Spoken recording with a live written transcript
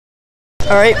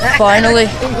Alright, finally.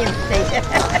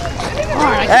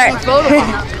 Alright.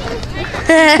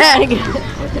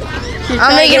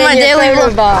 I'm making my daily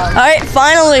run. Alright,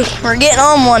 finally. We're getting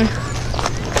on one.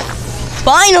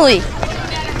 Finally.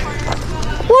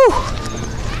 Woo.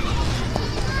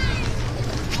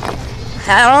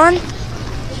 Hat on.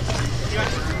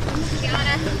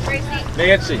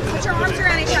 Nancy. Put your arms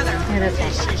around each other.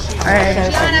 Alright.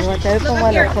 You want the open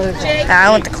one or close one? I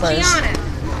want the close.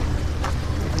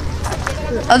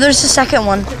 Oh, there's the second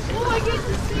one.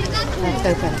 That's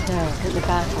open. No, hit the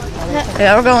back one.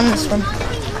 Yeah, we're going this one.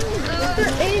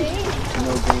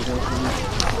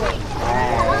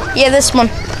 Yeah, this one.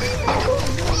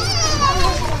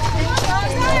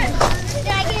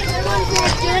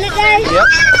 Yep.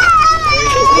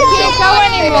 You can't go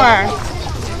anymore.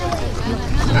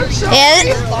 Yeah,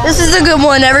 this is a good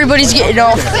one. Everybody's getting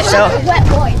off, so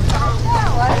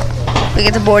we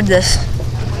get to board this.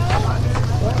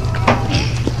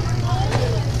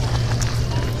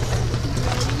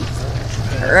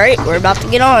 All right, we're about to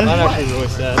get on. That actually is really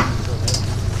sad.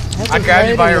 I grabbed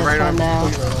you by your right arm.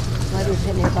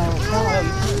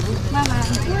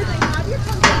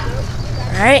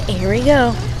 All right, here we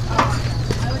go.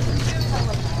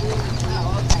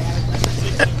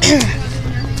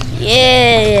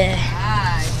 Yeah.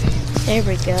 There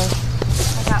we go.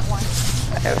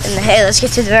 And hey, let's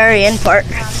get to the very end part.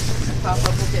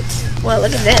 Well,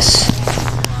 look at this.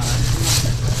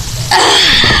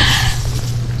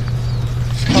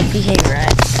 Smoky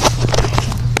hayride.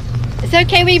 Is it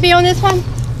okay we be on this one?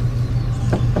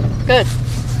 Good.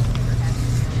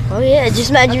 Oh yeah, just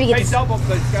imagine we get Pay double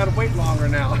because you got to wait longer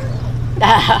now.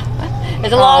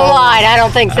 It's a long line. I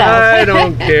don't think so. I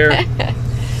don't care.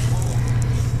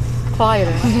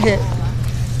 Quieter.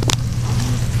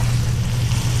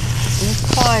 It's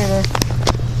quieter.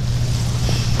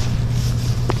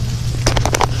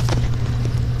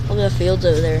 Look at the fields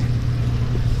over there.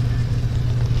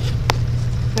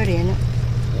 Pretty, isn't it?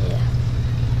 Yeah.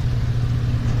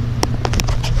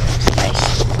 Nice.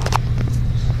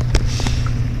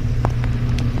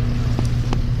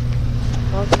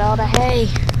 Look at all the hay.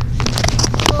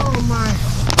 Oh my.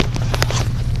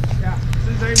 Yeah, as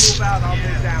soon as they move out, I'll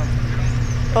move down.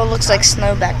 Oh, it looks like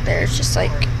snow back there. It's just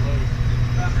like,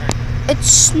 it's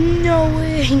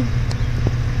snowing.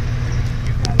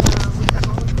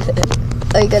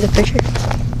 Oh, you got a picture?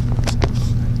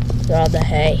 Look at all the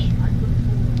hay.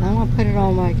 I want to put it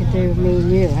on what I can do with me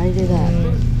and you. How do you do that?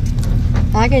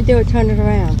 I can do it, turn it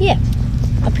around. Yeah,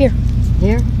 up here.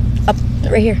 Here? Up,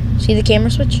 right here. See the camera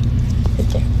switch? Right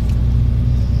there.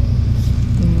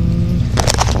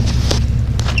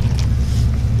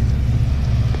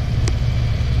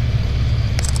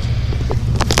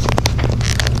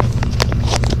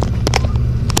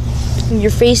 Your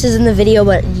face is in the video,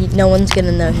 but no one's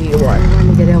gonna know who you are. Let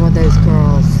me get in with those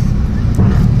girls.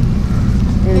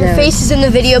 Your face is in the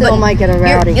video, Still but might get a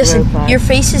rowdy group up. your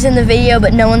face is in the video,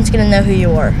 but no one's gonna know who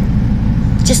you are.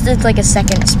 Just it's like a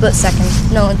second, split second.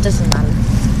 No, it doesn't matter.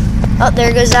 Oh,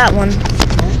 there goes that one.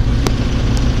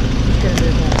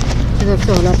 They're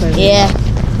filling up over Yeah. there.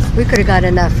 We could have got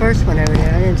in that first one over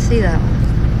there. I didn't see that one.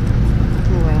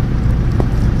 Oh well.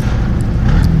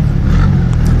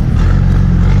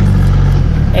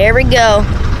 There we go.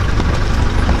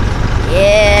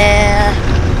 Yeah.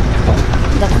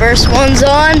 The first one's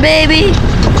on, baby.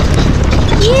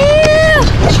 Yeah.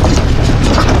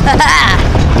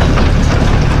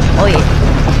 Oh yeah.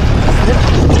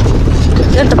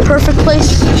 Is that the perfect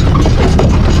place?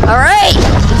 All right,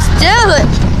 let's do it.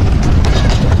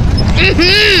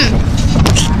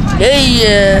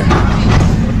 Yeah.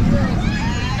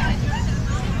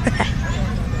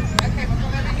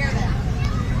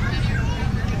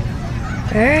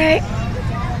 All right.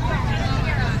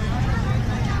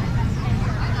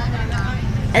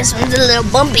 This one's a little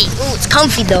bumpy. Ooh, it's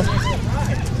comfy though.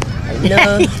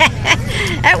 No.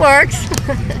 That works.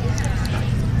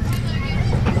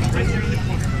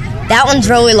 That one's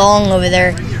really long over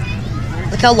there.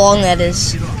 Look how long that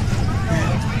is.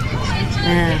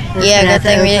 Yeah, good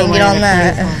thing we didn't get on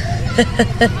that.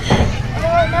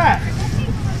 Hello, Matt.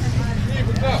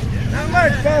 Not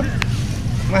much, bub.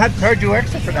 I had to charge you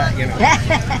extra for that, you know.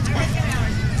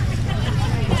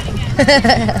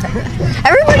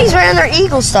 Everybody's wearing their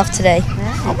Eagle stuff today.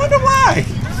 I wonder why.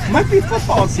 It might be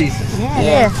football season.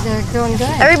 Yeah. They're doing good.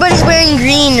 Everybody's wearing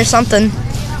green or something.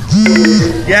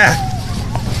 Yeah.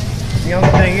 The only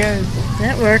thing is,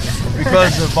 That works.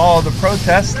 because of all the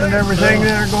protests and everything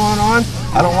that are going on,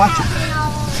 I don't watch it.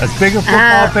 As big a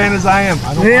football fan as I am,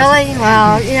 I don't watch Really?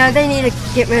 Well, you know, they need to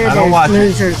get rid of I don't watch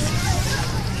those it. losers. it.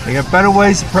 They got better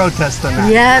ways to protest than that.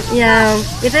 Yep, you know,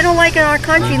 if they don't like it in our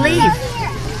country, leave.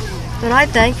 what I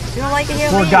think. You don't like it here?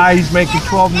 Poor guy, he's making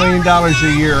 $12 million a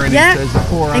year, and Yeah, he says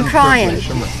poor and crying.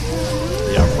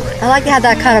 Yeah, I like to have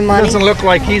that kind of money. doesn't look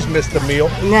like he's missed a meal.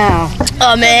 No.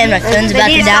 Oh man, my phone's about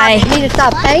to die. You need to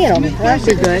stop paying them. That'd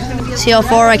be good. See how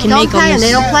far I can Don't make on pay them. this.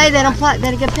 They don't play. They don't play. They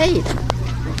don't get paid.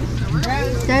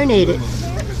 Donate it.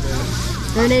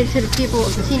 Donate it to the people,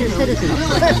 the senior citizens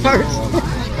first.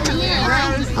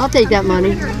 I'll take that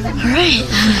money. All right.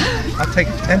 I'll take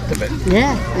a tenth of it.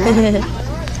 Yeah.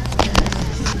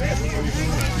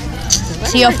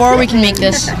 See how far we can make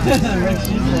this.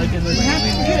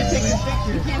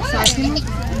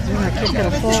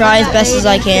 Try as best as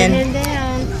I can.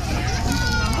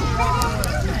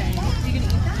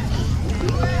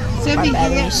 My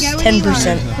battery's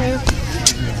 10%.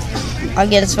 I'll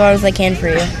get as far as I can for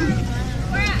you.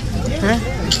 Huh?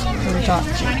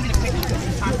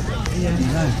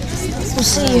 We'll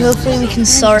see. Hopefully we can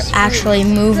start actually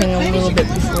moving a little bit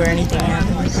before anything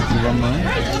happens.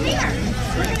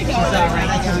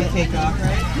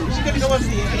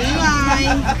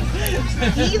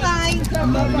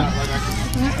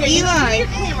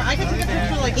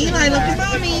 Eli, look at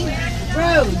mommy.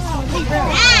 Rose.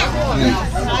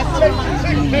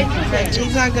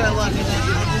 He's not gonna look at it.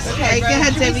 Okay, go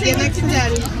ahead, Debbie. Get next to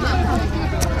Daddy.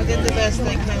 I'll get the best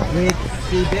thing.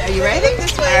 Are you ready?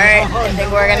 This way. Alright, I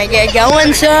think we're gonna get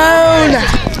going soon.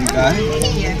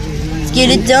 Let's get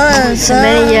it done,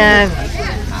 son.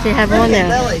 They have one there.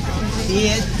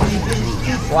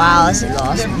 Wow, this is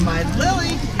awesome.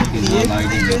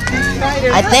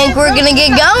 I think we're gonna get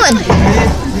going.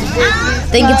 I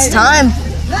think it's time.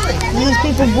 These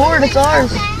people bored, it's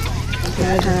ours.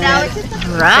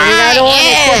 Right,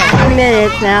 yeah. 2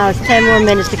 minutes now. It's 10 more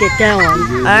minutes to get going.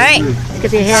 Alright, It's gonna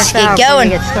be a half let's hour get going.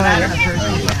 before we get started.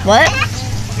 What?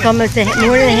 It's almost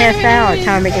more than a half hour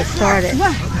time to get started.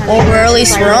 Well, we're at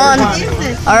least we're on.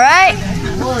 Alright,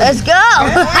 let's go.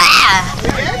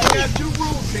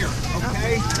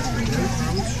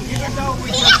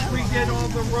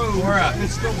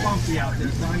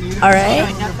 Alright,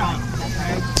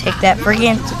 take that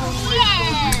friggin'.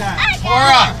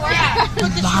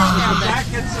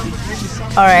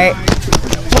 Alright.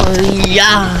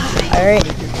 Yeah. Alright.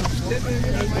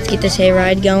 Let's get this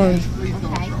hayride going.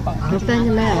 Don't bend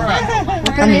your mouth.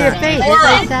 Look under your face. It's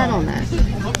like that on that.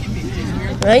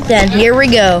 Right then, here we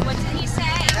go.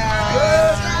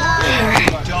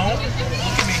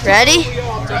 Ready?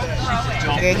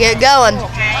 Here, get going.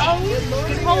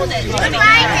 Hold it.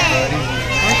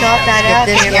 Don't drop that out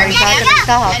there. It's not going to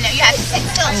stop. No, you have to sit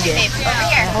still. Over here.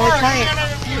 Hold tight.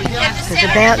 Is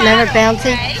it never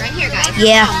bouncy? Right here, guys.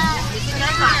 Yeah.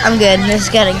 I'm good. This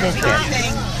got a good grip.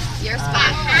 Your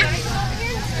spot.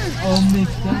 Over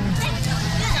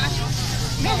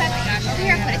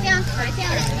here, put it down. Put it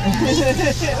down.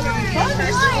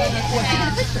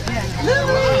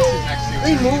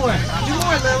 Lily, more. Do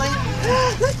more, Lily.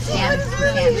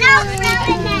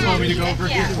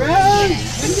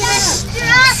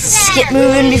 Let's get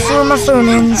moving before my phone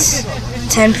ends.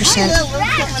 10%.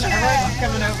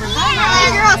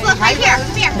 Girls, look right here.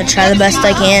 Come here. I'm gonna try the best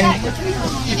I can.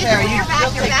 Your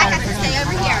back has to stay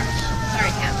over here.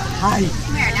 Sorry, Cam.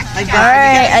 Come here, next to your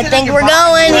Alright, I think we're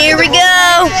going. Here we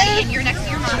go. You're next to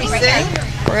your mommy right there.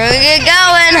 We're gonna get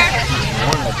going.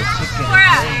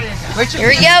 Here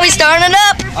we go. We starting it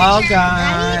up. Oh,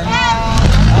 God.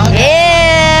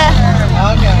 Yeah.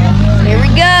 Here we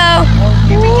go.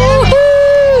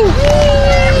 Woohoo.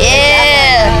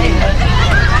 Yeah.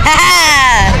 Ha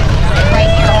ha.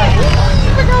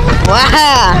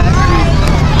 Wow.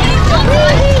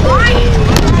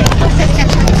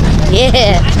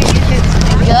 Yeah.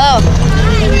 Go.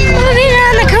 Moving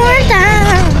on the corner.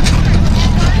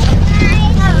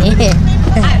 Yeah.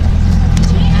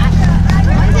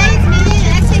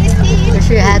 Make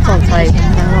sure your hat's on tight. I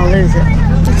don't want to lose it.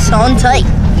 It's on tight.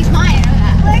 He's mine.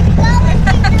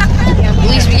 At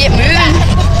least we get moving.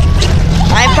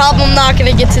 I'm probably not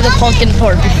gonna get to the pumpkin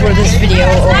part before this video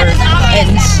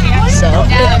ends. So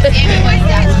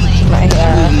my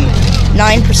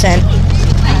 9%.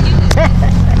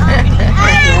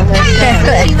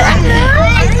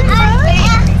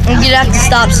 I'm gonna have to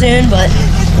stop soon, but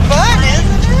Fun,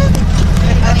 isn't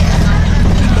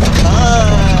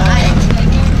my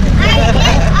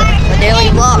daily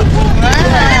vlog.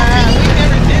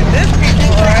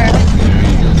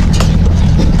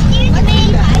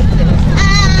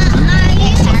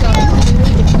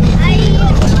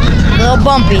 A little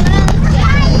bumpy.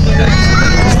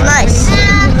 It's nice.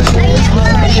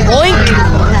 Boink.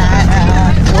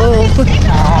 Whoa.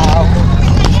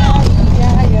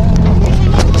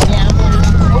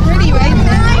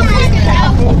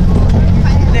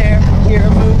 There, here,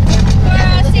 move.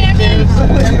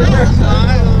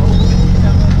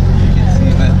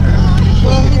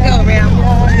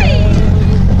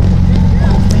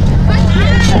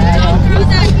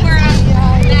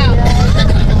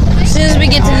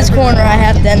 corner, I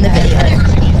have to end the video.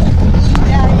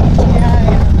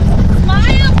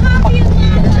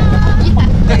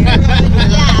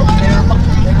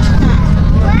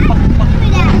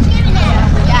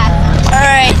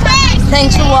 Alright,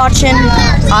 thanks for watching.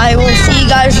 I will see you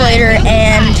guys later,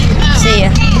 and see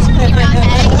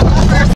ya.